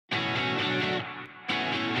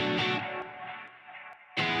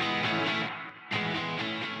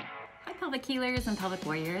pelvic healers and pelvic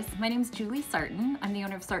warriors. My name is Julie Sarton. I'm the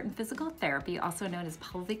owner of Sarton Physical Therapy, also known as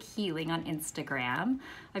Pelvic Healing on Instagram.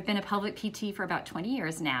 I've been a pelvic PT for about 20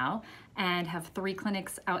 years now and have 3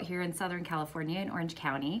 clinics out here in Southern California in Orange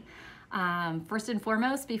County. First and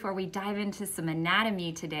foremost, before we dive into some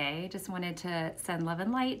anatomy today, just wanted to send love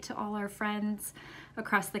and light to all our friends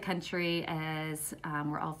across the country as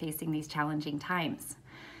we're all facing these challenging times.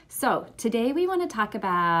 So today we want to talk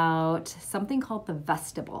about something called the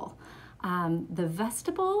vestibule. The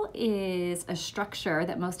vestibule is a structure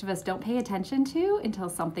that most of us don't pay attention to until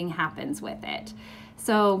something happens with it.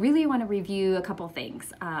 So really want to review a couple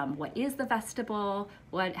things. What is the vestibule?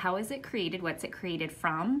 How is it created? What's it created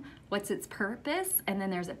from? What's its purpose? And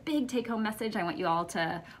then there's a big take-home message I want you all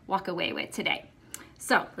to walk away with today.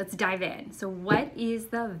 So let's dive in. So what is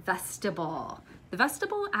the vestibule? The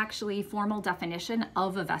vestibule, actually, formal definition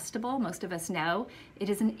of a vestibule, most of us know, it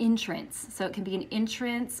is an entrance. So it can be an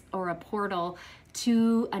entrance or a portal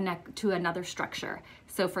to another structure.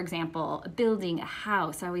 So for example, a building, a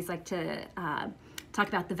house. I always like to talk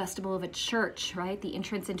about the vestibule of a church, right? The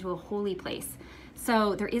entrance into a holy place.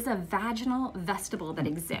 So there is a vaginal vestibule that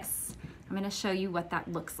exists. I'm going to show you what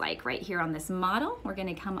that looks like right here on this model. We're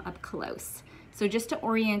going to come up close. So just to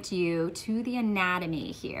orient you to the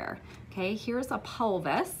anatomy here, okay, here's a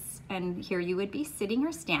pelvis, and here you would be sitting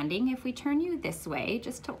or standing. If we turn you this way,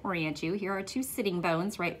 just to orient you, here are 2 sitting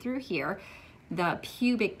bones right through here, the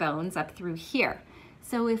pubic bones up through here.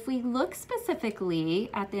 So if we look specifically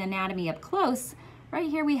at the anatomy up close, right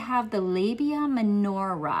here we have the labia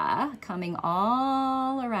minora coming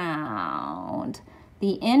all around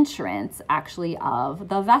the entrance, actually, of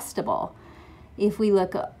the vestibule. If we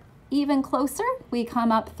look even closer, we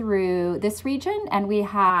come up through this region and we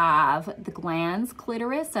have the glans,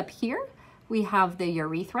 clitoris up here. We have the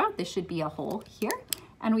urethra, this should be a hole here.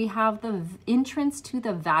 And we have the entrance to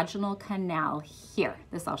the vaginal canal here.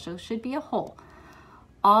 This also should be a hole.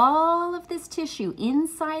 All of this tissue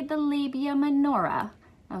inside the labia minora,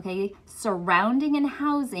 okay, surrounding and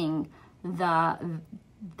housing the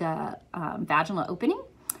vaginal opening,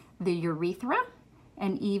 the urethra,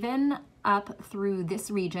 and even up through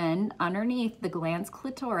this region underneath the glans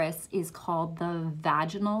clitoris is called the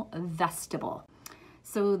vaginal vestibule.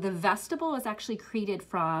 So the vestibule is actually created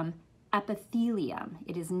from epithelium.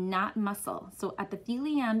 It is not muscle. So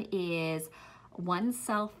epithelium is 1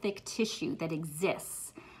 cell thick tissue that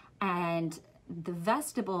exists, and the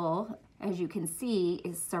vestibule, as you can see,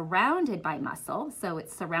 is surrounded by muscle. So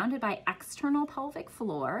it's surrounded by external pelvic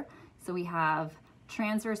floor. So we have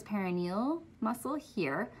transverse perineal muscle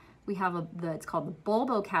here. We have it's called the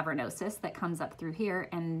bulbocavernosus that comes up through here,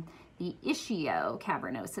 and the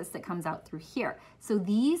ischiocavernosus that comes out through here. So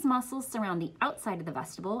these muscles surround the outside of the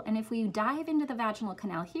vestibule, and if we dive into the vaginal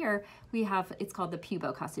canal here, we have, it's called the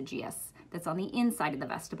pubococcygeus that's on the inside of the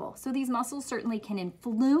vestibule. So these muscles certainly can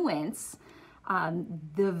influence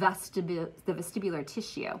the vestibular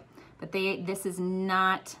tissue, but this is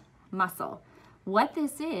not muscle. What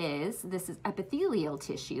this is epithelial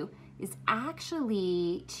tissue, is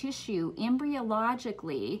actually tissue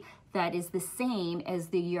embryologically that is the same as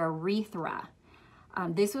the urethra.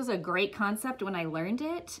 This was a great concept when I learned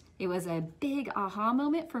it. It was a big aha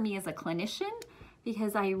moment for me as a clinician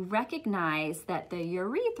because I recognized that the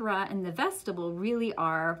urethra and the vestibule really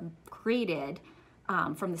are created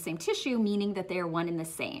from the same tissue, meaning that they are one and the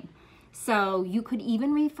same. So you could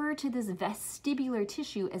even refer to this vestibular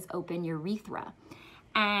tissue as open urethra.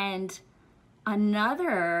 And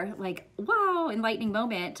another wow, enlightening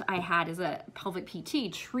moment I had as a pelvic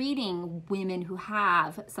PT treating women who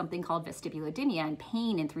have something called vestibulodynia and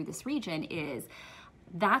pain in through this region is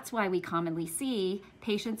that's why we commonly see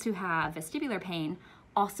patients who have vestibular pain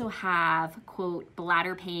also have, quote,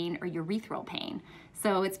 bladder pain or urethral pain.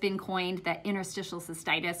 So it's been coined that interstitial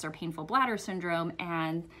cystitis or painful bladder syndrome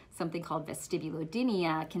and something called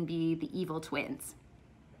vestibulodynia can be the evil twins.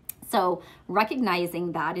 So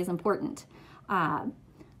recognizing that is important.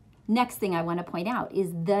 Next thing I want to point out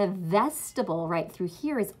is the vestibule right through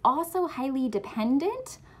here is also highly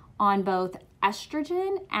dependent on both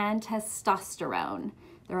estrogen and testosterone.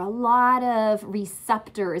 There are a lot of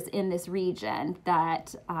receptors in this region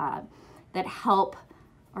that help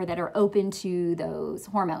or that are open to those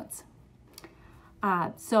hormones.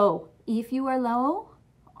 So if you are low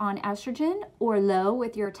on estrogen or low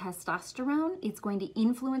with your testosterone, it's going to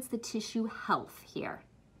influence the tissue health here.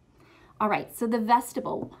 All right, so the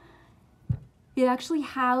vestibule, it actually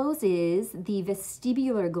houses the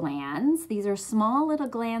vestibular glands. These are small little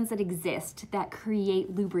glands that exist that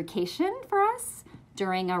create lubrication for us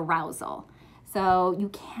during arousal. So you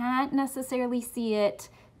can't necessarily see it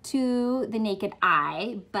to the naked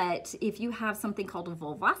eye, but if you have something called a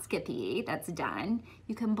vulvoscopy that's done,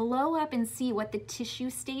 you can blow up and see what the tissue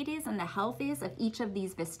state is and the health is of each of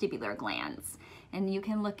these vestibular glands. And you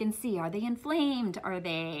can look and see, are they inflamed? Are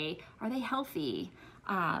they healthy?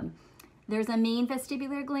 There's a main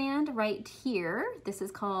vestibular gland right here. This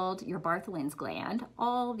is called your Bartholin's gland.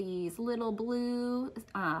 All these little blue,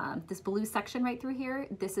 this blue section right through here,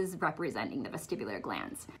 this is representing the vestibular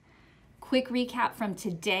glands. Quick recap from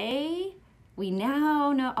today. We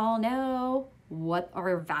now all know what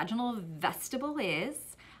our vaginal vestibule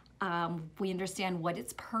is. We understand what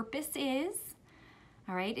its purpose is.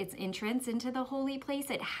 All right, its entrance into the holy place.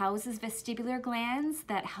 It houses vestibular glands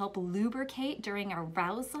that help lubricate during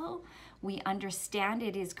arousal. We understand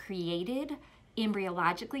it is created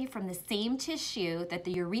embryologically from the same tissue that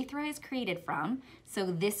the urethra is created from. So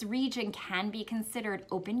this region can be considered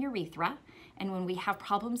open urethra. And when we have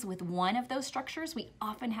problems with one of those structures, we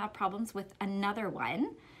often have problems with another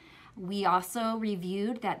one. We also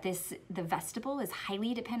reviewed that the vestibule is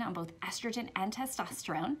highly dependent on both estrogen and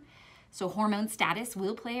testosterone. So hormone status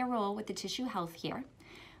will play a role with the tissue health here.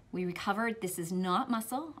 We recovered this is not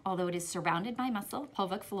muscle, although it is surrounded by muscle,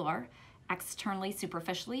 pelvic floor, externally,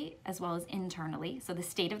 superficially, as well as internally. So the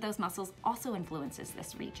state of those muscles also influences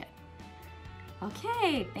this region.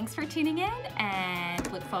 Okay, thanks for tuning in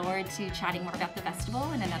and look forward to chatting more about the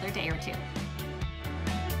vestibule in another day or two.